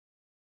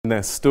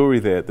That story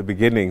there at the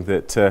beginning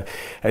that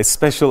a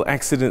special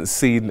accident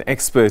scene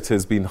expert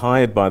has been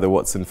hired by the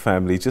Watson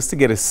family just to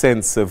get a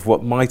sense of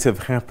what might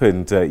have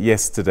happened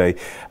yesterday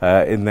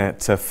in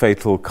that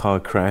fatal car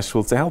crash.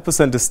 Well, to help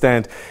us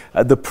understand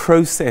the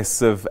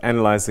process of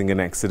analysing an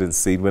accident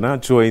scene, we're now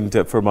joined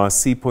from our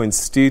Sea Point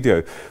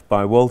studio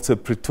by Walter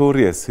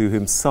Pretorius, who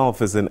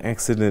himself is an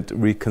accident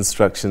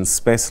reconstruction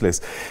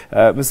specialist.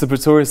 Mr.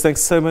 Pretorius,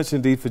 thanks so much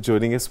indeed for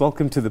joining us.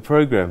 Welcome to the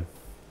programme.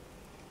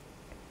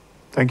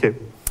 Thank you.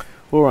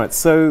 All right,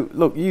 so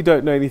look, you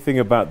don't know anything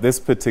about this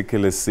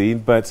particular scene,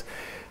 but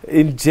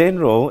in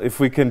general, if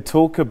we can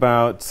talk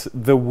about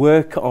the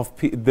work of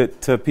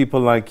that people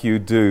like you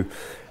do,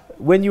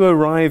 when you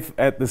arrive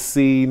at the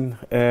scene,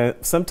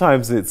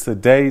 sometimes it's a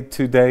day,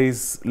 2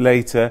 days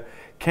later,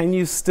 can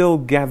you still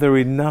gather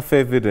enough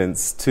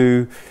evidence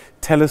to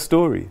tell a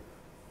story?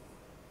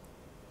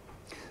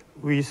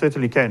 We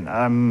certainly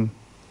can.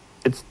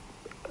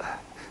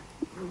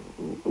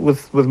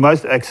 With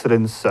most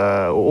accidents,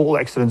 all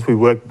accidents, we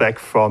work back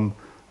from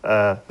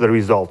the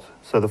result.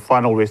 So the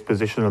final rest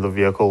position of the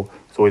vehicle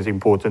is always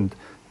important.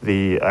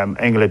 The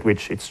angle at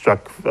which it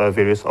struck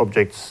various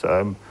objects.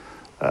 Tire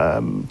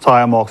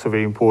marks are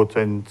very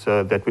important.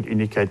 That would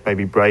indicate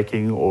maybe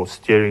braking or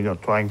steering or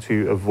trying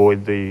to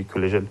avoid the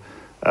collision.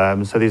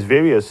 So there's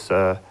various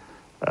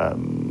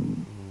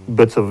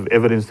bits of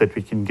evidence that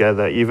we can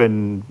gather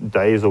even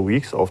days or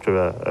weeks after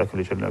a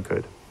collision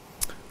occurred.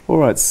 All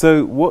right,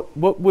 so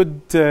what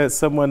would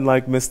someone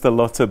like Mr.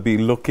 Lotter be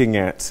looking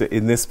at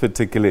in this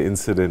particular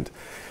incident?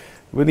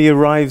 When he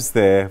arrives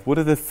there, what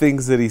are the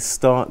things that he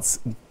starts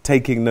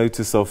taking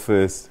notice of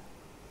first?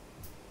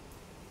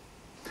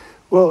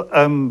 Well,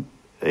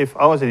 if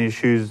I was in his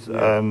shoes,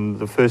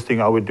 the first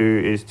thing I would do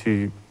is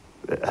to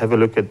have a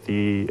look at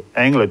the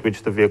angle at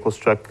which the vehicle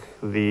struck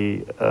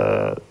the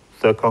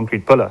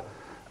concrete pillar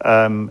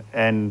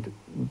and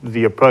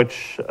the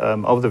approach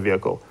of the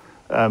vehicle.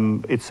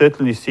 It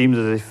certainly seems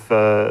as if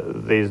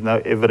there's no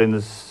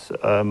evidence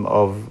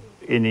of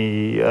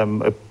any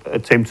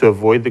attempt to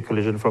avoid the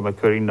collision from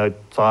occurring, no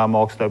tire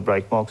marks, no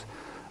brake marks.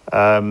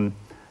 And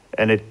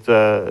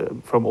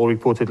from all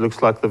reports, it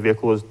looks like the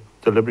vehicle was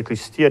deliberately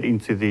steered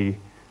into the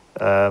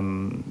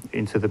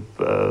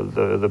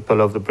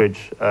pillar of the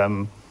bridge.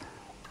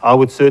 I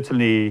would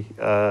certainly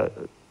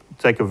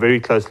take a very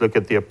close look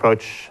at the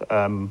approach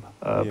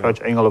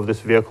angle of this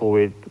vehicle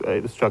where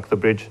it struck the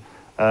bridge.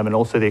 And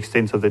also the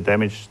extent of the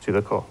damage to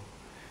the car.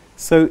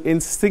 So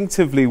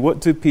instinctively,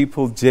 what do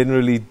people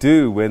generally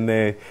do when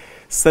they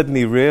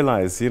suddenly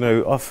realize,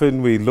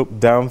 often we look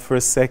down for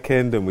a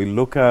second and we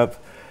look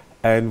up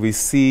and we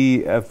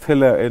see a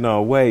pillar in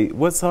our way.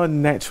 What's our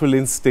natural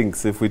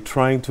instincts if we're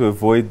trying to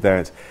avoid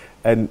that,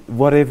 and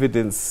what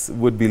evidence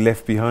would be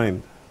left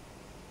behind?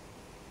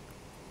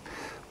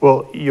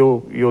 Well,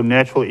 your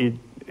natural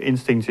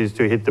instinct is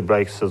to hit the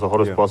brakes as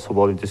hard as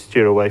possible and to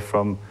steer away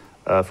from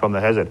the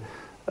hazard.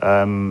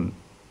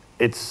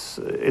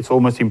 It's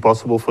almost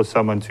impossible for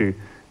someone to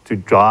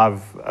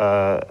drive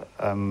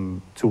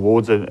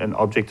towards an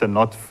object and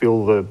not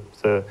feel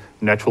the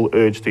natural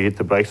urge to hit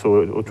the brakes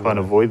or try and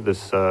avoid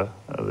this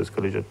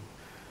collision.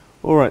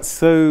 All right.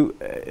 So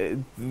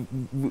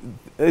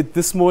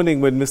this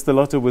morning when Mr.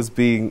 Lotter was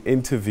being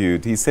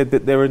interviewed, he said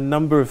that there are a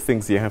number of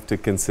things you have to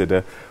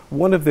consider.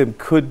 One of them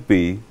could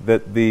be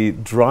that the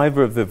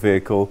driver of the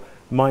vehicle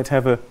might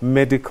have a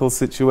medical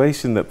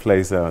situation that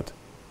plays out.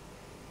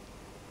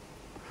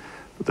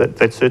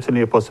 That's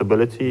certainly a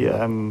possibility.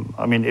 I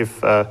mean,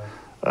 if a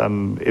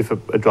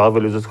driver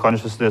loses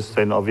consciousness,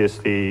 then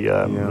obviously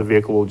the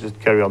vehicle will just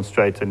carry on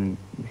straight and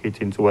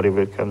hit into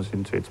whatever comes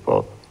into its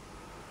path.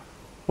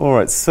 All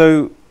right,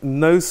 so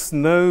no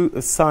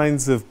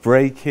signs of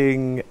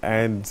braking,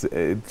 and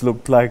it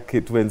looked like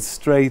it went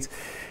straight.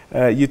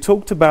 You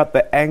talked about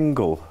the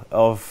angle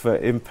of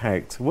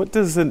impact. What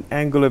does an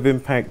angle of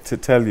impact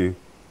tell you?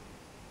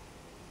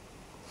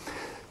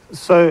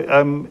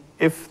 So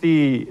if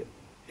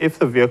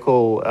the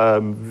vehicle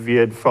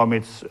veered from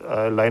its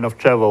lane of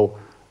travel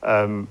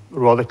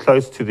rather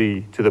close to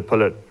the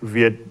pillar,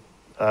 veered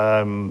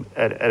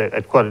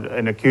at quite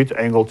an acute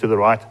angle to the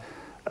right,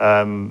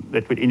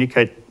 that would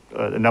indicate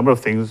a number of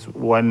things.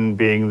 One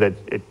being that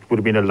it would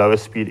have been a lower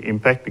speed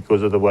impact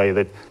because of the way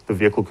that the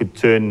vehicle could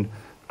turn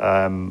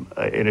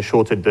in a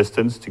shorter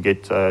distance to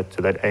get to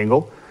that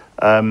angle.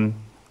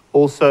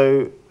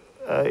 Also,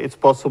 it's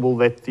possible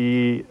that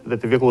the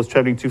vehicle was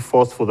traveling too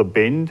fast for the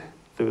bend.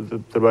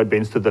 The road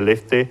bends to the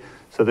left there,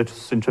 so the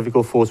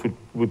centrifugal force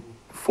would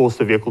force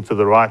the vehicle to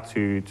the right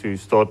to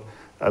start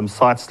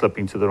side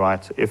slipping to the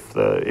right if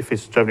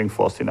it's traveling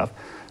fast enough.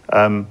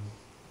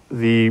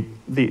 The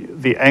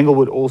angle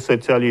would also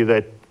tell you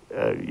that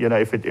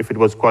if it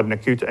was quite an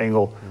acute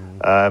angle,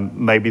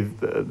 maybe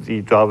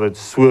the driver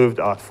swerved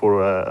out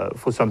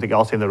for something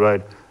else in the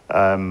road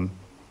and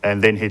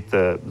then hit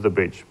the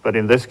bridge. But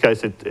in this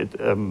case,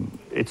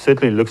 it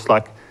certainly looks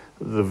like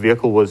the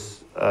vehicle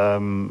was.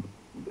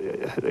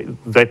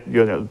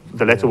 The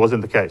latter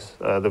wasn't the case.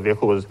 The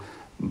vehicle was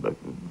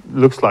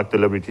looks like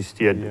deliberately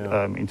steered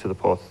into the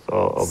path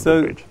of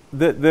the bridge.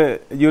 So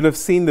you'll have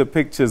seen the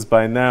pictures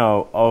by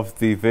now of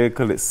the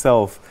vehicle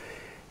itself.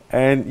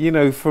 And, you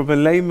know, from a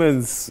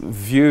layman's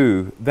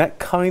view, that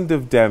kind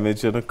of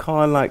damage on a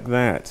car like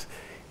that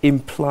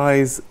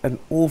implies an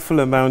awful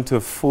amount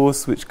of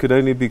force which could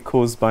only be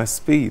caused by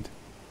speed.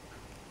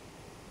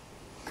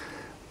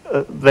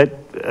 That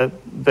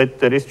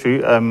is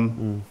true.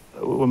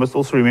 We must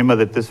also remember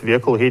that this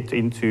vehicle hit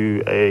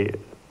into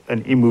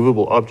an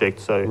immovable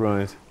object,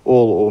 so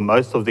all or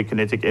most of the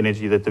kinetic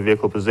energy that the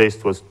vehicle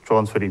possessed was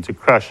transferred into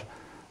crush.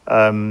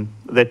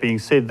 That being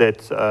said,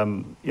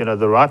 the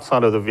right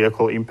side of the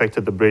vehicle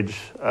impacted the bridge,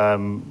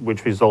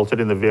 which resulted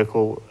in the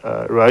vehicle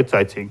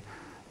rotating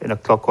in a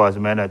clockwise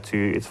manner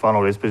to its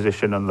final rest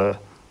position in the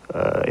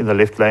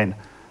left lane.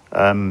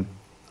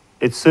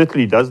 It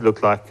certainly does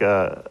look like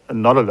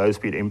not a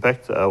low-speed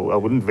impact. I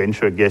wouldn't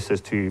venture a guess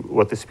as to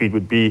what the speed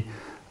would be,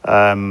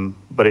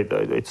 but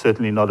it's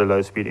certainly not a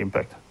low-speed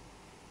impact.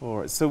 All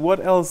right. So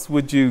what else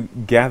would you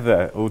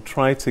gather or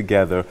try to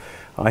gather?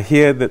 I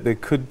hear that there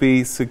could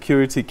be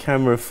security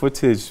camera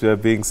footage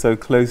being so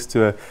close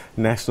to a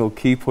national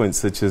key point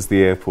such as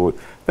the airport.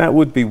 That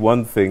would be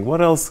one thing. What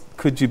else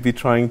could you be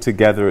trying to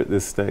gather at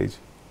this stage?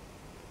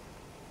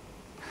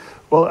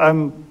 Well,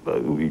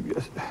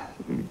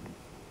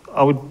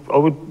 I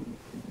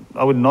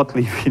would not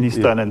leave any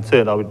stone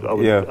unturned. I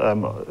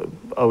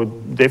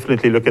would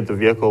definitely look at the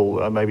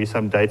vehicle, maybe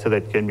some data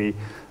that can be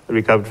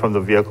recovered from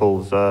the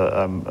vehicle's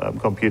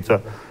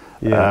computer.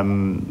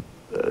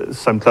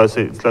 Some close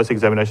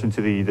examination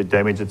to the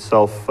damage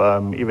itself,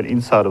 even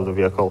inside of the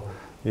vehicle,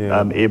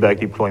 airbag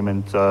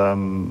deployment,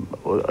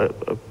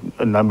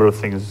 a number of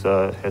things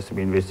has to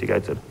be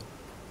investigated.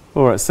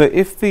 All right. So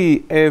if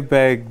the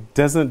airbag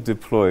doesn't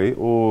deploy,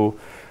 or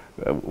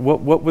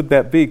what would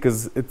that be?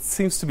 Because it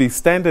seems to be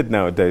standard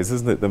nowadays,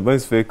 isn't it? That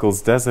most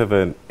vehicles does have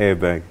an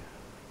airbag.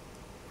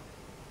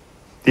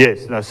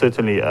 Yes, no,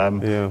 certainly.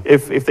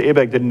 If the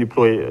airbag didn't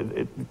deploy,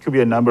 it could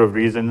be a number of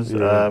reasons.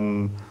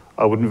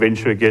 I wouldn't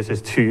venture a guess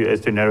as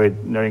to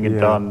narrowing it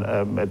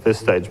down at this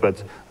stage,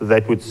 but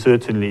that would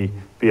certainly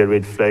be a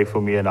red flag for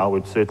me, and I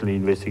would certainly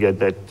investigate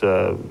that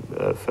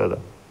further.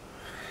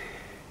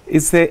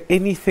 Is there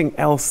anything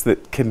else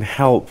that can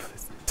help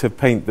to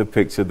paint the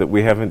picture that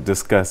we haven't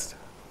discussed?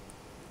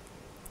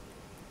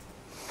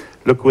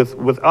 Look,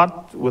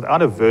 without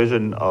a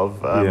version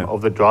of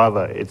the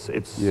driver,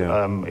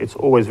 it's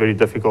always very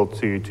difficult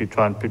to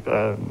try and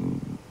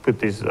put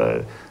these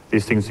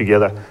things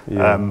together.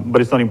 But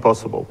it's not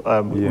impossible.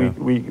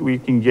 We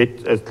can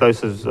get as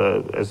close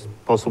as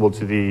possible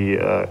to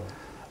the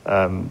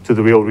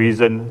real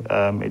reason.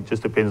 It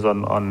just depends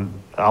on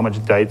how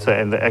much data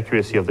and the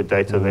accuracy of the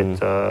data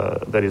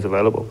that is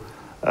available.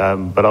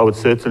 But I would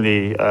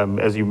certainly,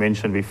 as you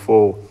mentioned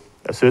before,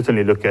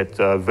 certainly look at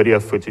video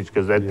footage,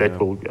 because that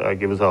will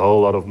give us a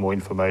whole lot of more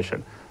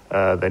information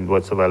than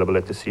what's available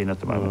at the scene at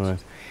the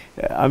moment.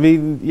 Right. I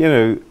mean, you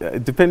know,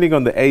 depending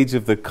on the age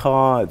of the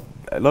car,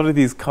 a lot of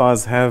these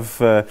cars have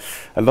a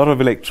lot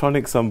of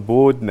electronics on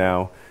board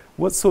now.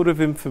 What sort of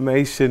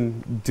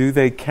information do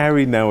they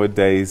carry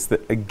nowadays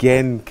that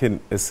again can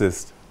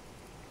assist?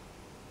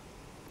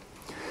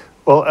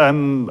 Well,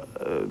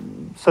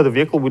 so the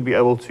vehicle would be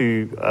able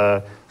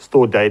to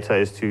store data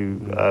as to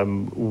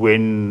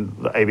when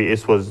the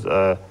ABS was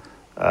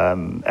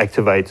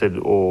activated,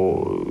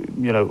 or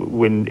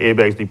when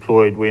airbags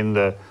deployed, when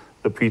the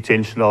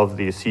pre-tension of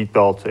the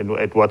seatbelt, and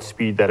at what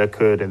speed that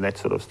occurred, and that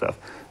sort of stuff.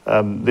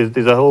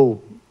 There's a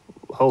whole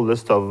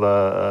list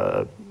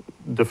of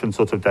different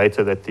sorts of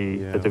data that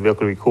the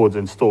vehicle records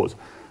and stores.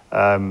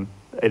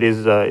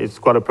 It's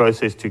quite a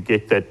process to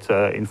get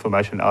that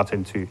information out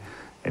and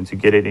to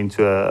get it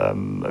into a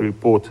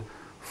report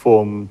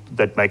form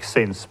that makes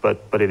sense, but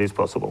it is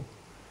possible.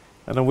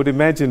 And I would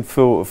imagine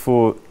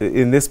for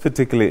in this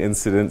particular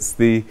incident,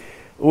 the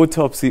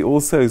autopsy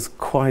also is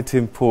quite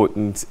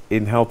important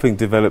in helping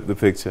develop the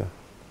picture.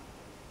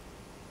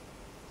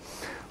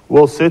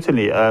 Well,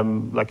 certainly,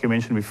 like you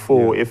mentioned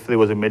before, if there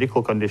was a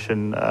medical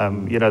condition,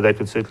 that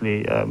would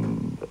certainly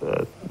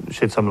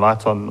shed some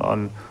light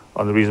on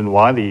the reason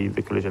why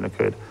the collision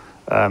occurred.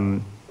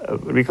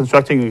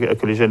 Reconstructing a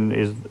collision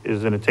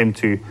is an attempt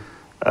to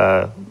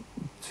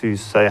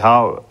say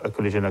how a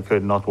collision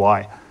occurred, not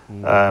why.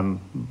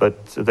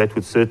 But that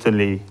would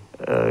certainly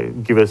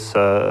give us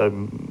a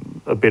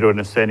better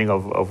understanding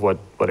of what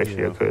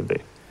actually occurred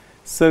there.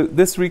 So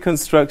this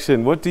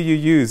reconstruction, what do you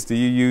use? Do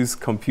you use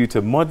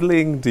computer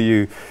modeling? Do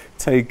you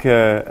take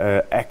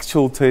an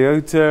actual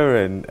Toyota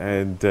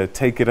and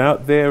take it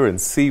out there and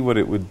see what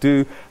it would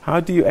do? How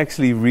do you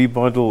actually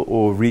remodel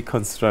or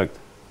reconstruct?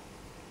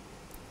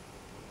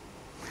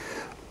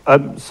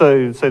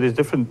 So there's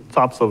different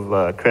types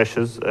of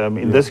crashes.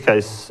 In this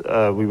case,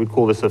 we would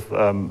call this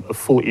a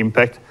full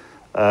impact,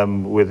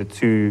 where the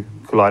two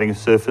colliding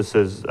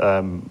surfaces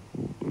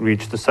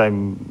reach the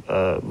same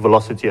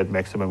velocity at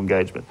maximum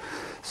engagement.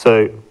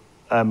 So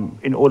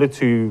in order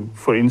to,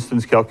 for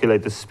instance,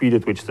 calculate the speed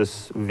at which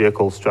this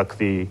vehicle struck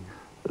the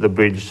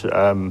bridge,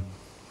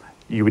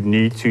 you would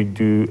need to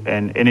do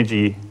an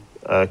energy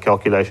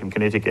calculation,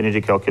 kinetic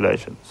energy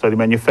calculation. So the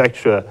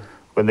manufacturer,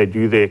 when they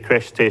do their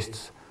crash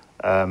tests,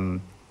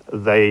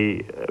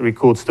 they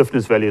record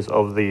stiffness values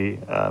of the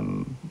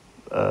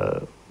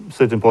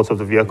certain parts of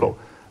the vehicle.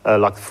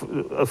 Like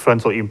a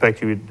frontal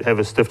impact, you would have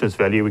a stiffness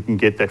value. We can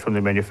get that from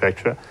the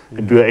manufacturer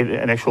and do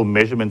an actual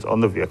measurement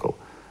on the vehicle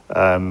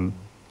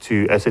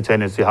to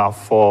ascertain as to how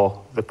far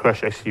the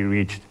crash actually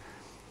reached.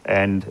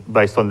 And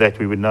based on that,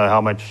 we would know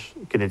how much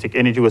kinetic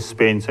energy was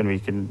spent, and we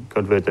can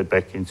convert that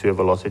back into a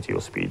velocity or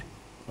speed.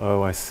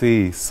 Oh, I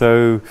see.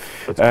 So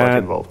it's quite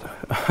involved.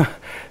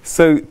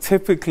 So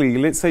typically,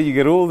 let's say you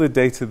get all the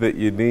data that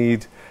you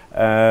need.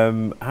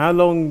 How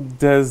long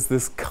does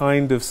this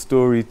kind of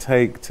story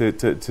take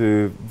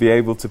to be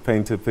able to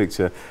paint a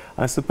picture?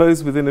 I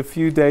suppose within a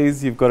few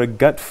days you've got a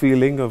gut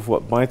feeling of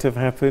what might have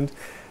happened,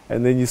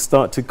 and then you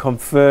start to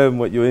confirm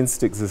what your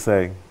instincts are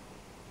saying.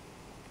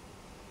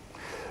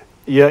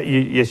 Yeah,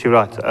 yes, you're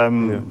right.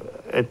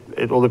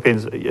 It all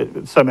depends.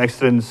 Some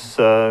accidents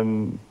are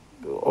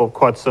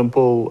quite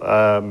simple.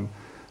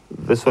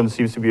 This one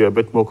seems to be a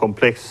bit more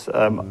complex.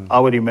 I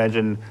would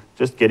imagine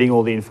just getting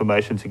all the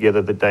information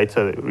together, the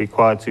data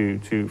required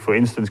to for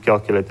instance,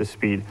 calculate the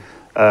speed.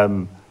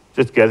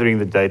 Just gathering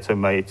the data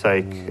may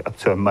take up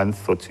to a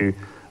month or two,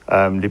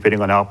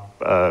 depending on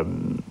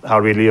how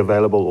readily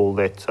available all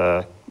that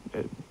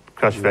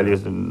crash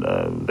values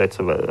and that's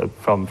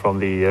from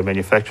the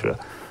manufacturer.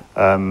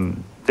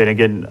 Then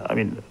again, I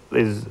mean,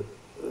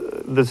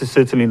 this is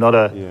certainly not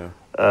a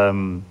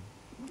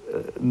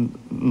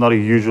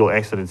usual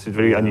accident. It's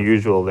very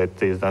unusual that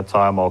there's no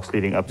tire marks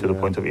leading up to the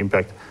point of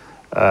impact.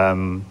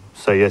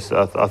 So yes,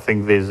 I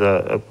think there's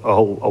a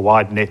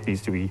wide net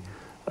needs to be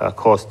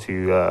cast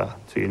to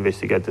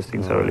investigate this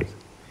thing thoroughly.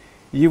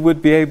 You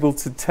would be able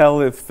to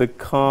tell if the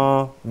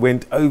car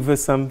went over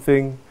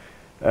something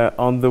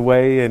on the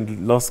way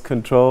and lost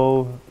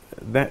control.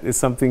 That is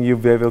something you'll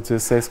be able to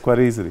assess quite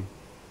easily.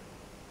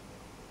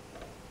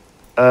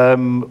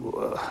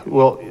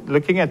 Well,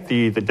 looking at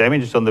the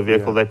damages on the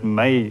vehicle, that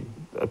may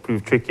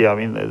prove tricky. I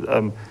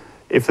mean,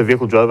 if the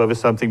vehicle drove over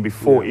something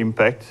before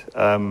impact,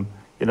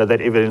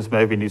 that evidence may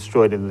have been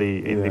destroyed in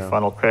the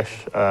final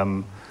crash.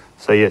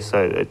 So yes,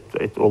 so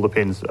it all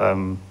depends.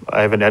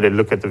 I haven't had a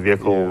look at the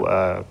vehicle.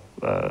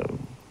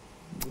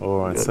 All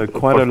right, so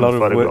quite a lot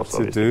of work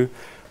to do.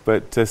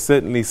 But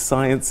certainly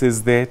science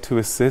is there to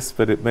assist,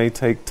 but it may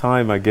take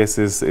time, I guess,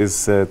 is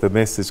the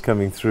message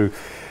coming through.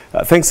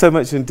 Thanks so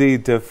much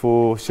indeed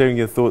for sharing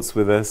your thoughts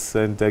with us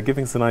and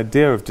giving us an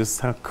idea of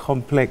just how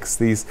complex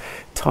these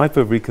type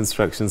of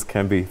reconstructions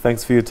can be.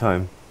 Thanks for your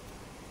time.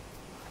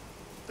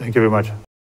 Thank you very much.